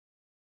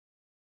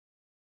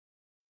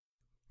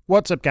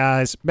What's up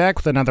guys, back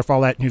with another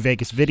Fallout New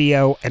Vegas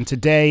video, and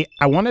today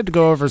I wanted to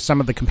go over some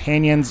of the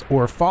companions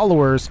or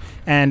followers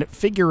and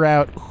figure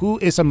out who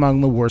is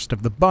among the worst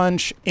of the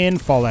bunch in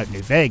Fallout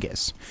New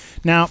Vegas.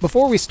 Now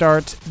before we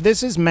start,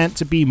 this is meant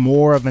to be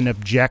more of an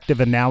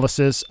objective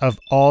analysis of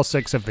all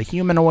 6 of the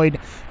humanoid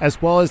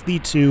as well as the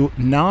 2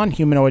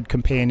 non-humanoid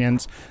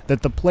companions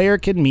that the player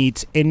can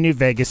meet in New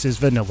Vegas's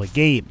vanilla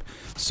game.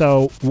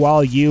 So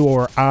while you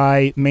or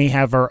I may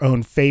have our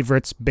own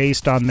favorites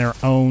based on their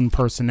own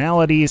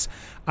personalities,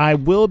 I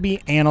will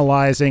be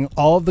analyzing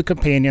all of the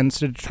companions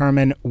to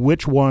determine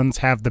which ones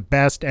have the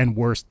best and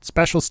worst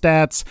special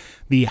stats,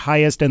 the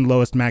highest and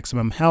lowest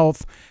maximum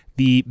health,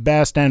 the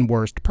best and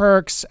worst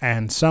perks,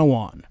 and so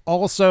on.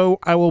 Also,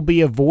 I will be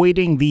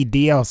avoiding the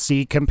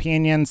DLC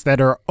companions that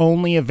are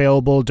only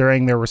available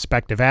during their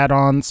respective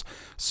add-ons,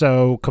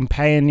 so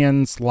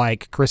companions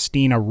like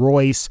Christina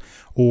Royce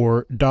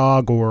or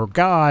Dog or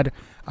God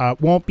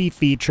won't be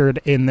featured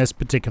in this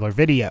particular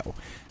video.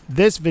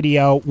 This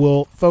video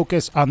will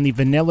focus on the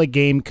vanilla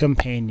game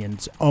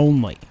companions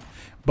only.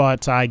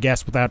 But I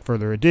guess without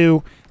further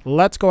ado,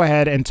 let's go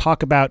ahead and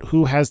talk about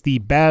who has the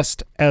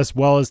best as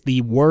well as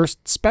the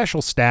worst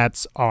special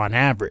stats on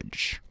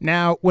average.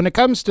 Now, when it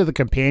comes to the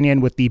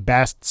companion with the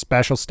best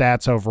special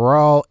stats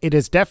overall, it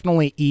is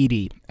definitely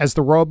Edie, as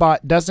the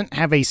robot doesn't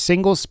have a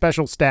single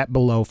special stat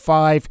below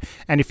 5,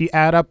 and if you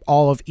add up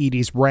all of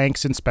Edie's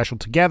ranks and special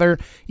together,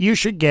 you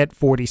should get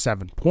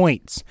 47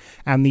 points.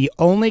 And the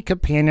only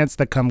companions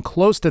that come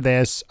close to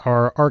this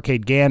are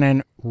Arcade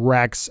Gannon,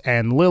 Rex,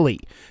 and Lily,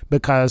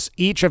 because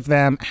each of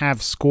them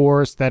have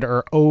scores that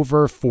are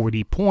over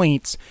 40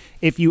 points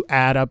if you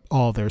add up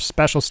all their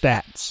special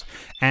stats.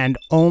 And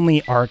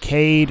only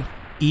Arcade,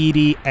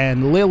 Edie,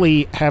 and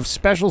Lily have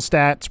special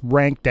stats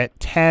ranked at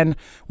 10,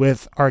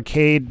 with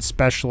Arcade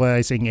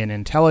specializing in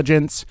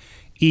intelligence,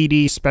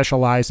 Edie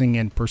specializing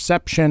in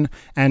perception,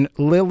 and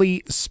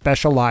Lily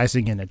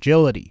specializing in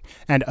agility.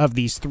 And of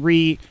these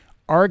 3,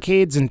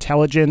 Arcade's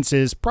intelligence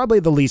is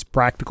probably the least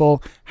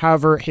practical,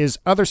 however his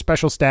other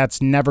special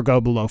stats never go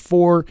below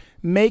 4,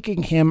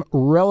 making him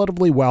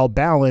relatively well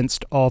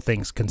balanced all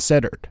things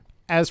considered.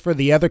 As for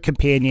the other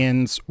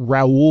companions,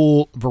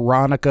 Raoul,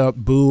 Veronica,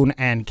 Boone,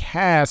 and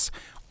Cass,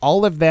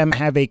 all of them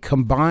have a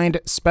combined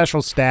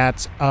special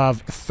stats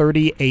of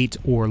 38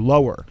 or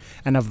lower,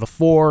 and of the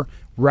 4,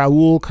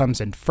 Raoul comes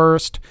in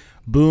first,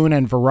 Boone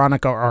and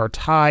Veronica are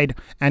tied,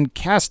 and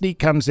Cassidy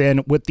comes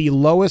in with the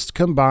lowest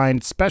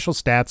combined special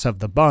stats of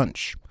the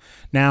bunch.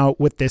 Now,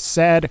 with this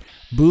said,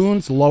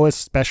 Boone's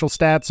lowest special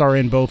stats are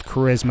in both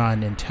charisma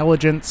and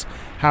intelligence.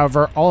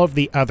 However, all of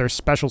the other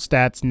special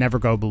stats never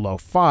go below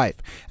 5,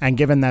 and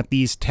given that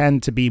these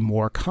tend to be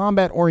more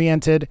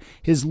combat-oriented,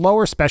 his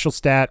lower special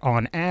stat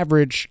on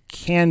average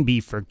can be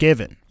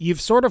forgiven.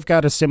 You've sort of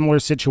got a similar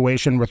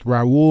situation with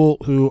Raoul,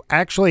 who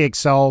actually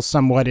excels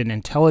somewhat in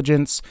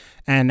intelligence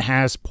and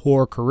has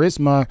poor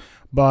charisma,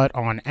 but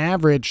on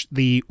average,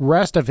 the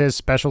rest of his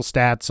special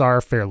stats are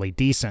fairly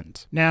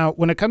decent. Now,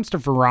 when it comes to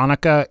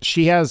Veronica,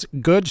 she has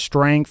good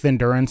strength,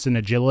 endurance, and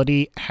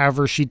agility.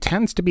 However, she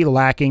tends to be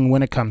lacking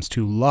when it comes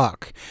to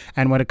luck.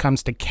 And when it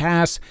comes to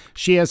Cass,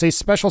 she has a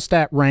special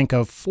stat rank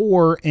of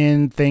 4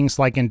 in things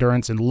like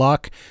endurance and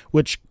luck,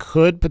 which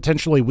could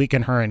potentially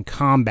weaken her in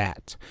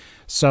combat.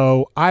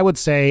 So I would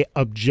say,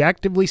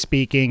 objectively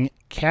speaking,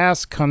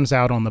 Cass comes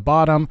out on the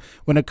bottom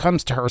when it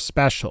comes to her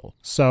special.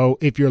 So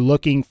if you're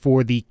looking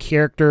for the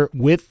character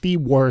with the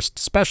worst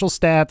special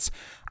stats,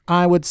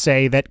 I would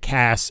say that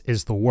Cass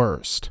is the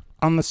worst.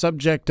 On the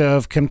subject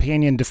of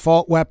companion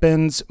default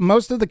weapons,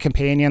 most of the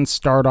companions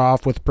start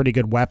off with pretty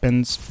good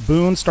weapons.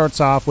 Boone starts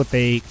off with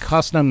a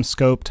custom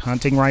scoped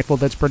hunting rifle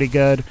that's pretty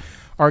good.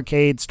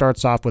 Arcade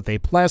starts off with a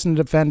plasma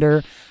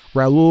defender,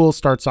 Raoul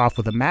starts off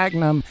with a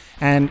magnum,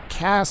 and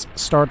Cass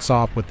starts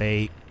off with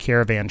a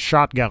caravan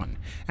shotgun.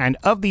 And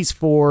of these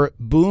 4,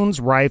 Boone's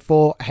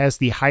rifle has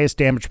the highest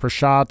damage per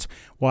shot,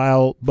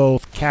 while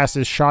both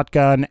Cass's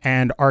shotgun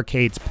and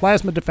Arcade's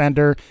plasma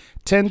defender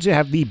tend to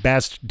have the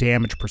best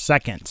damage per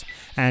second.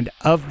 And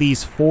of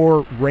these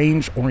 4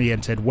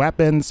 range-oriented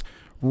weapons,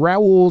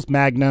 Raoul's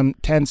magnum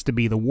tends to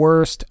be the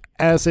worst,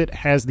 as it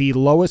has the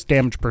lowest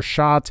damage per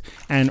shot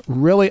and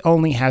really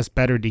only has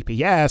better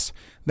DPS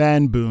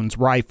than Boone's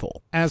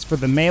rifle. As for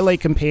the melee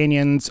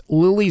companions,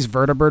 Lily's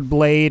Vertibird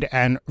Blade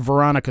and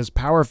Veronica's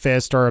Power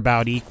Fist are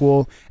about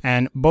equal,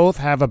 and both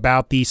have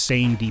about the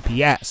same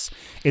DPS.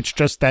 It's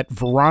just that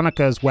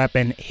Veronica's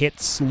weapon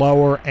hits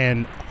slower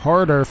and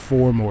harder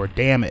for more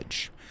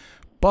damage.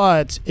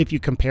 But if you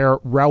compare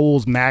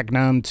Raoul's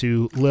Magnum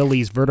to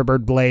Lily's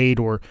Vertibird Blade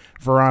or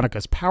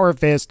Veronica's Power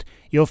Fist,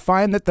 you'll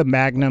find that the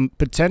Magnum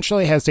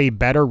potentially has a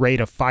better rate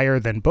of fire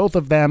than both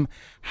of them.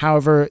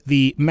 However,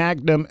 the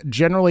Magnum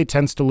generally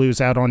tends to lose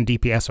out on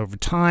DPS over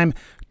time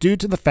due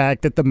to the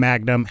fact that the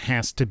Magnum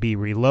has to be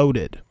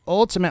reloaded.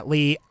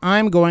 Ultimately,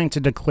 I'm going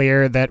to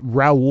declare that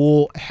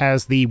Raoul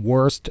has the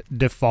worst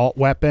default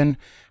weapon.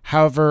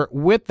 However,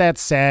 with that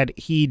said,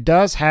 he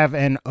does have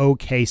an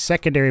okay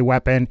secondary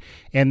weapon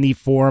in the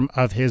form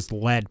of his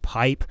lead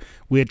pipe,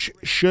 which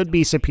should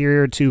be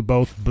superior to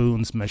both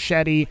Boone's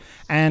machete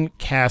and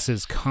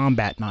Cass's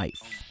combat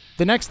knife.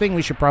 The next thing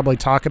we should probably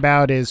talk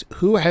about is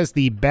who has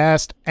the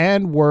best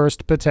and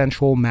worst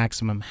potential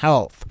maximum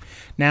health.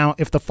 Now,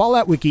 if the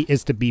Fallout Wiki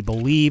is to be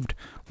believed,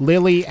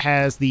 Lily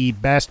has the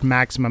best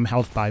maximum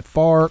health by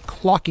far,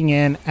 clocking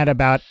in at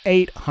about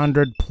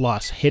 800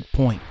 plus hit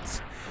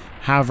points.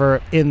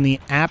 However, in the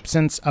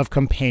absence of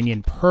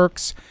companion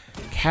perks,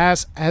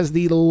 Cass has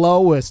the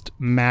lowest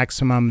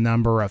maximum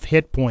number of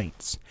hit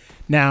points.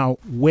 Now,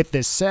 with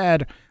this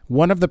said,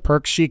 one of the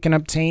perks she can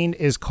obtain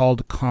is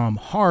called Calm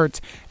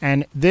Heart,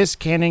 and this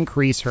can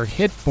increase her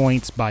hit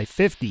points by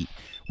 50,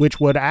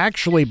 which would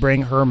actually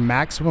bring her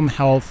maximum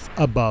health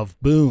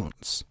above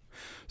Boone's.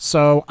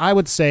 So I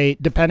would say,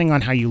 depending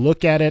on how you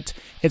look at it,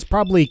 it's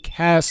probably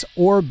Cass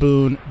or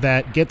Boone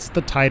that gets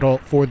the title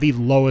for the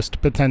lowest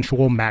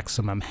potential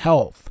maximum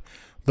health.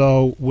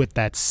 Though, with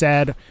that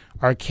said,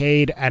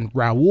 Arcade and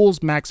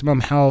Raoul's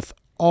maximum health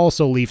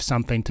also leave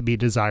something to be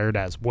desired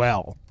as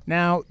well.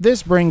 Now,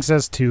 this brings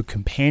us to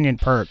companion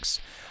perks.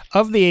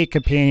 Of the 8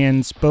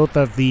 companions, both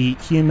of the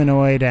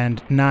humanoid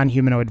and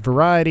non-humanoid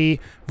variety,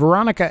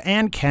 Veronica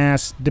and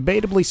Cass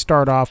debatably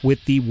start off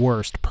with the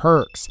worst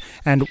perks,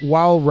 and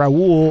while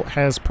Raoul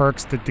has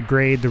perks that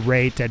degrade the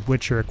rate at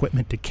which your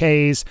equipment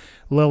decays,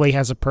 Lily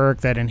has a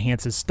perk that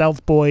enhances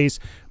stealth boys,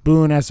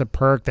 Boone has a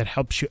perk that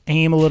helps you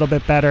aim a little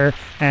bit better,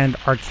 and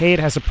Arcade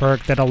has a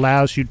perk that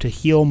allows you to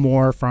heal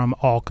more from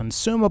all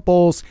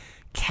consumables.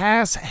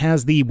 Cass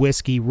has the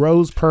Whiskey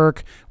Rose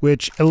perk,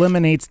 which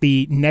eliminates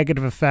the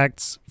negative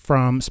effects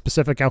from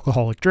specific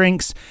alcoholic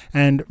drinks,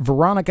 and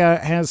Veronica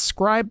has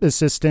Scribe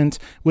Assistant,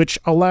 which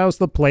allows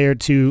the player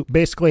to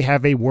basically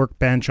have a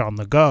workbench on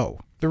the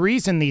go. The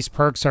reason these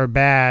perks are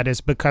bad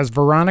is because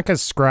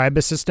Veronica's Scribe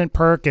Assistant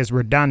perk is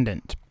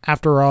redundant.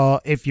 After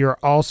all, if you're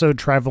also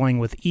traveling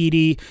with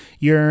Edie,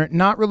 you're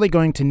not really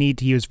going to need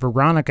to use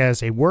Veronica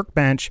as a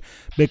workbench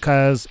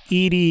because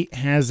Edie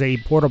has a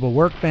portable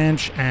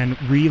workbench and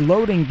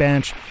reloading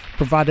bench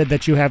provided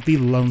that you have the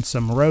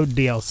Lonesome Road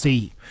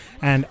DLC.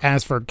 And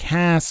as for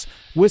Cass,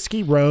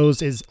 Whiskey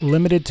Rose is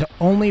limited to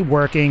only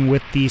working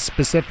with the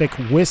specific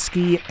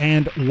whiskey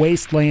and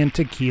Wasteland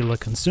tequila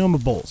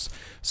consumables.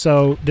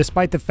 So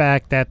despite the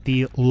fact that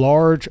the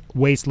large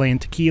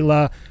Wasteland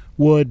tequila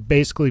would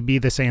basically be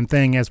the same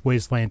thing as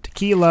Wasteland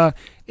Tequila,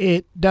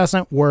 it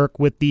doesn't work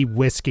with the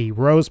Whiskey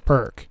Rose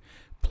perk.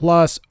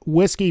 Plus,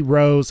 Whiskey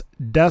Rose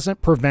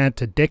doesn't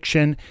prevent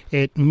addiction,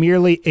 it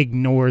merely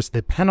ignores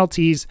the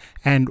penalties,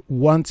 and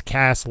once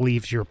Cass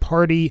leaves your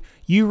party,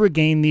 you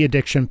regain the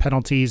addiction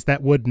penalties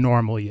that would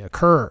normally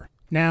occur.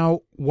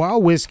 Now,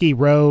 while Whiskey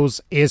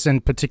Rose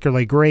isn't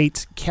particularly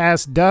great,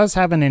 Cass does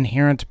have an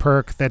inherent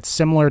perk that's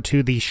similar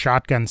to the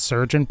Shotgun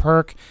Surgeon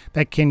perk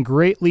that can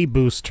greatly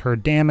boost her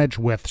damage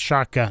with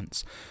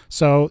shotguns.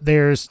 So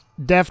there's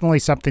definitely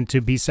something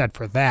to be said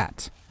for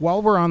that.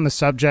 While we're on the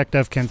subject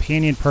of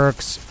companion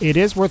perks, it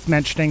is worth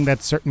mentioning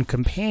that certain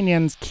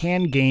companions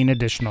can gain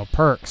additional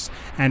perks,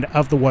 and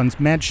of the ones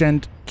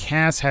mentioned,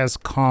 Cass has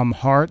Calm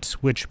Heart,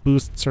 which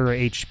boosts her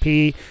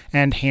HP,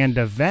 and Hand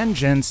of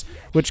Vengeance,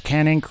 which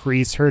can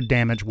increase her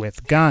damage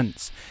with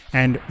guns.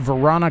 And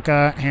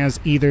Veronica has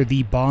either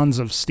the Bonds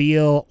of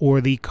Steel or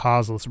the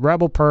Causeless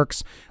Rebel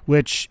perks,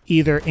 which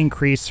either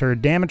increase her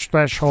damage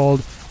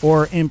threshold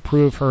or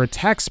improve her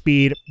attack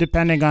speed,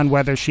 depending on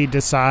whether she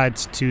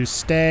decides to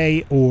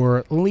stay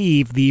or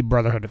leave the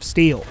Brotherhood of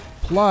Steel.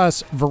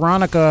 Plus,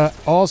 Veronica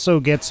also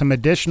gets some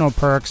additional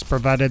perks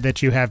provided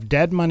that you have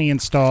Dead Money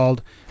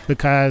installed,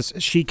 because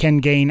she can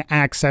gain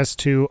access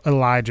to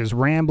Elijah's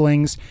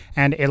Ramblings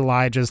and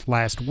Elijah's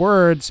Last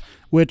Words,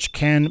 which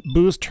can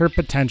boost her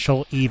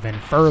potential even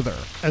further.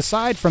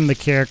 Aside from the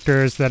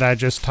characters that I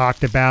just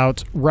talked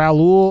about,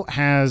 Raoul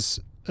has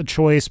a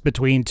choice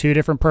between 2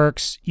 different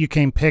perks. You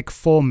can pick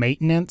Full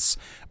Maintenance,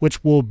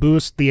 which will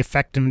boost the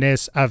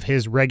effectiveness of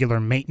his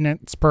regular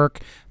maintenance perk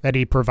that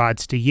he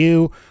provides to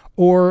you,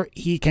 or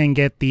he can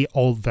get the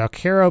Old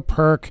Vaquero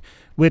perk,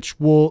 which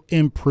will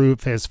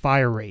improve his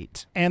fire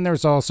rate. And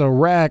there's also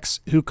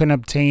Rex, who can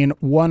obtain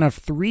one of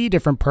 3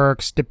 different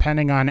perks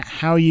depending on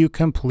how you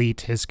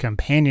complete his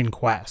companion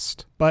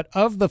quest. But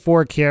of the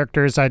 4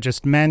 characters I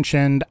just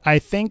mentioned, I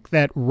think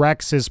that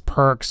Rex's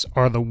perks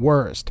are the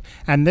worst,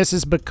 and this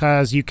is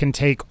because you can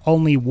take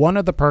only one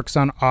of the perks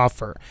on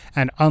offer,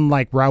 and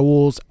unlike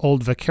Raoul's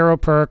Old Vaquero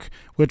perk,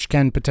 which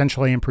can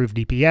potentially improve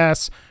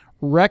DPS,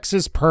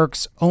 Rex's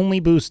perks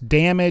only boost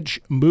damage,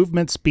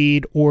 movement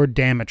speed, or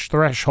damage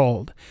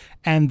threshold,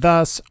 and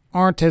thus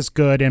aren't as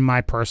good in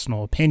my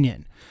personal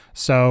opinion.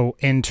 So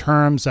in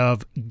terms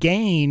of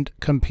gained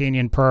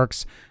companion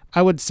perks,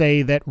 I would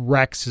say that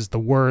Rex is the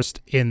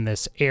worst in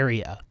this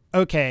area.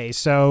 Okay,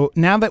 so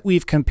now that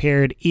we've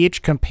compared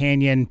each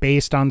companion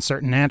based on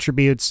certain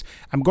attributes,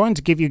 I'm going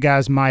to give you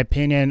guys my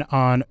opinion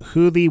on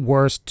who the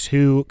worst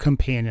two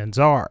companions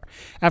are.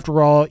 After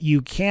all,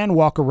 you can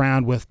walk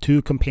around with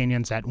two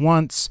companions at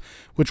once,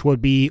 which would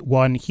be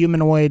one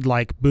humanoid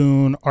like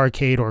Boone,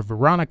 Arcade, or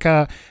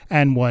Veronica,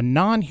 and one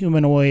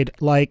non-humanoid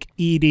like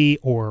Edie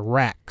or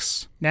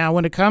Rex. Now,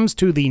 when it comes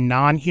to the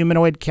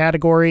non-humanoid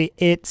category,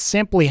 it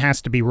simply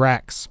has to be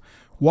Rex.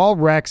 While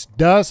Rex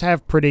does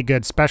have pretty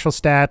good special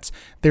stats,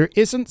 there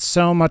isn't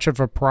so much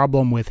of a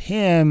problem with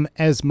him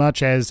as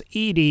much as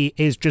Edie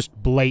is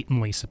just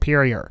blatantly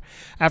superior.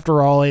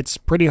 After all, it's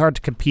pretty hard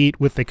to compete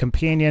with the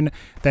companion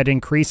that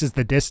increases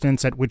the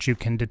distance at which you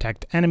can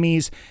detect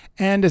enemies,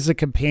 and is a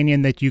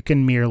companion that you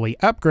can merely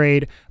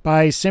upgrade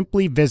by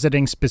simply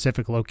visiting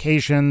specific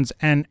locations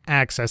and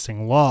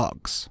accessing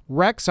logs.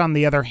 Rex, on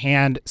the other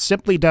hand,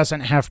 simply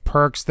doesn't have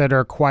perks that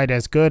are quite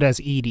as good as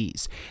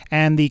Edie's,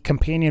 and the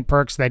companion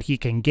perks that he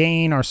can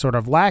gain are sort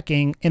of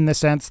lacking in the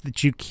sense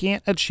that you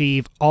can't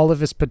achieve all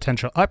of his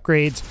potential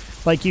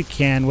upgrades like you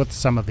can with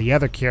some of the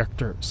other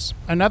characters.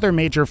 Another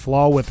major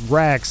flaw with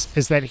Rex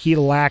is that he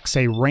lacks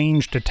a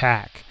ranged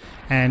attack,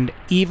 and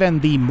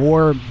even the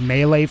more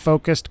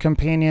melee-focused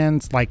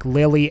companions like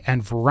Lily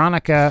and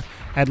Veronica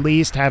at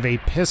least have a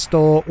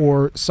pistol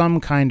or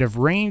some kind of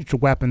ranged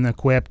weapon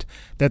equipped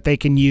that they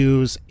can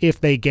use if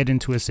they get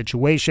into a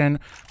situation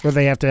where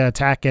they have to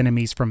attack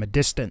enemies from a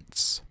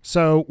distance.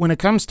 So when it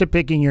comes to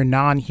picking your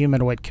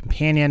non-humanoid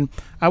companion,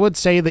 I would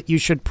say that you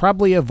should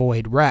probably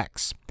avoid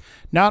Rex.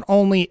 Not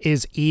only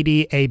is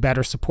Edie a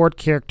better support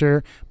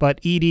character, but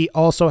Edie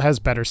also has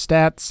better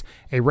stats,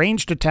 a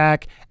ranged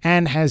attack,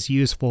 and has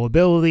useful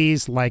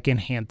abilities like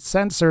enhanced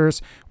sensors,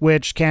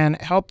 which can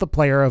help the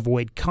player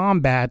avoid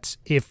combat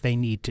if they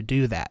need to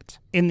do that.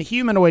 In the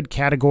humanoid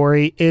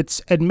category,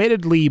 it's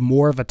admittedly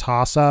more of a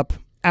toss-up.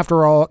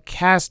 After all,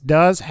 Cass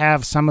does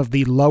have some of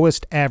the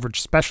lowest average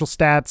special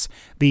stats,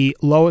 the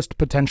lowest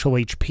potential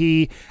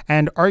HP,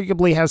 and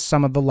arguably has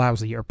some of the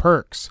lousier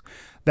perks.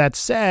 That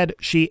said,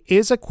 she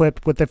is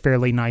equipped with a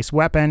fairly nice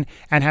weapon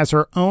and has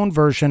her own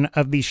version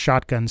of the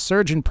Shotgun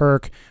Surgeon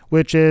perk,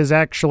 which is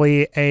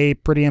actually a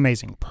pretty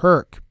amazing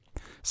perk.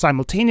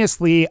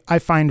 Simultaneously, I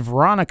find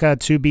Veronica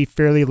to be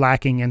fairly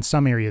lacking in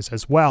some areas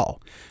as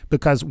well,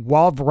 because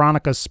while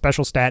Veronica's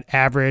special stat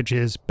average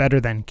is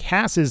better than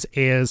Cass's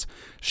is,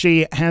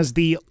 she has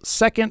the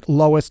second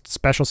lowest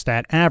special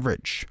stat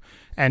average.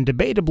 And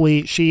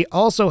debatably, she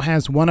also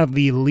has one of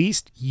the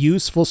least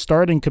useful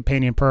starting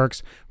companion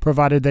perks,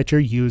 provided that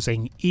you're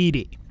using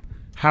Edie.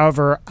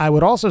 However, I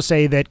would also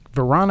say that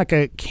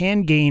Veronica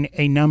can gain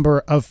a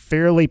number of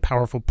fairly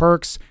powerful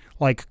perks,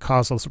 like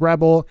Causeless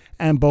Rebel,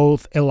 and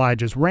both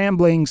Elijah's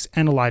Ramblings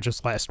and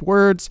Elijah's Last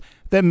Words,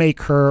 that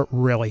make her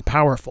really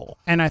powerful.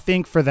 And I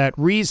think for that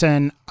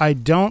reason, I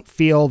don't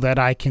feel that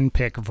I can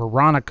pick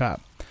Veronica.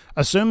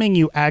 Assuming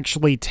you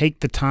actually take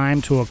the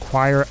time to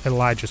acquire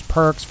Elijah's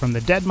perks from the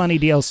Dead Money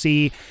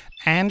DLC,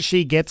 and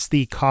she gets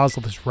the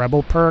Causeless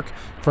Rebel perk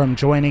from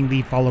joining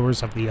the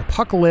Followers of the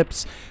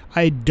Apocalypse,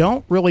 I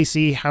don't really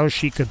see how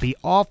she could be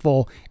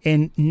awful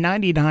in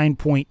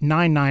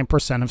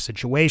 99.99% of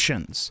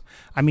situations.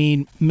 I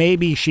mean,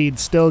 maybe she'd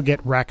still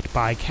get wrecked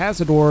by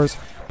Cazadors,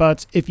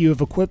 but if you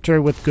have equipped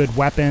her with good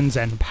weapons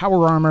and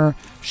power armor,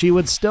 she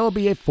would still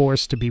be a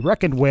force to be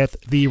reckoned with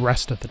the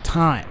rest of the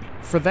time.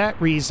 For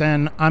that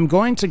reason, I'm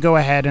going to go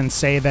ahead and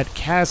say that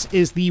Cass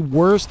is the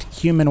worst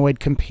humanoid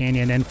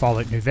companion in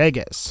Fallout New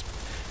Vegas.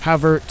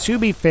 However, to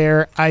be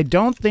fair, I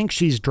don't think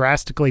she's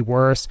drastically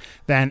worse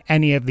than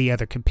any of the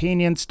other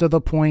companions to the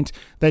point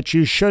that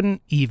you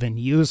shouldn't even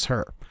use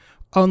her.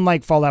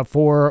 Unlike Fallout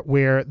 4,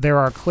 where there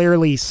are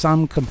clearly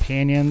some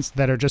companions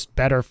that are just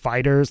better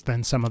fighters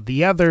than some of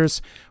the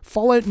others,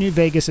 Fallout New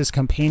Vegas'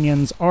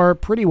 companions are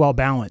pretty well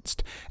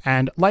balanced,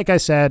 and like I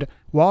said,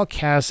 while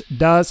Cass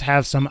does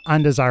have some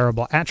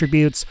undesirable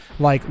attributes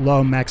like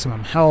low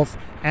maximum health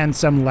and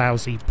some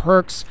lousy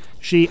perks,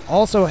 she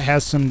also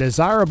has some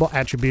desirable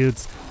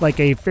attributes like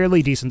a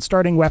fairly decent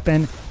starting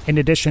weapon in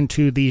addition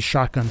to the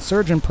Shotgun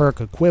Surgeon perk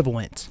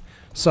equivalent.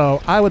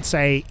 So I would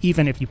say,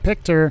 even if you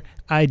picked her,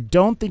 I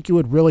don't think you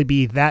would really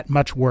be that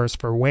much worse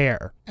for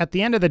wear. At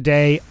the end of the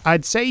day,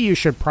 I'd say you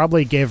should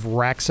probably give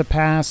Rex a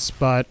pass,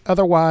 but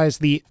otherwise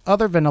the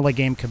other vanilla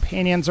game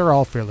companions are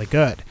all fairly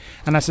good.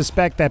 And I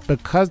suspect that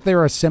because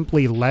there are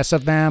simply less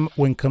of them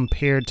when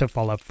compared to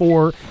Fallout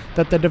 4,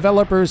 that the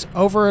developers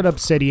over at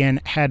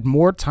Obsidian had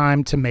more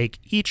time to make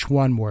each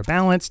one more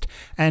balanced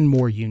and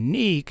more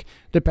unique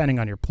depending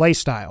on your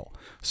playstyle.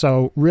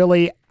 So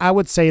really, I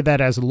would say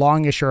that as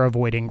long as you're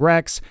avoiding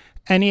Rex,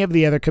 any of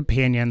the other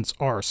companions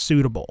are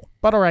suitable.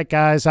 But alright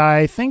guys,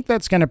 I think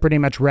that's going to pretty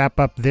much wrap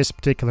up this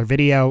particular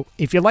video.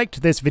 If you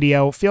liked this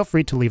video, feel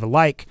free to leave a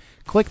like,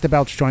 click the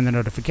bell to join the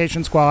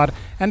notification squad,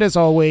 and as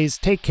always,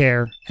 take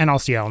care, and I'll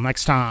see y'all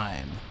next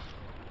time.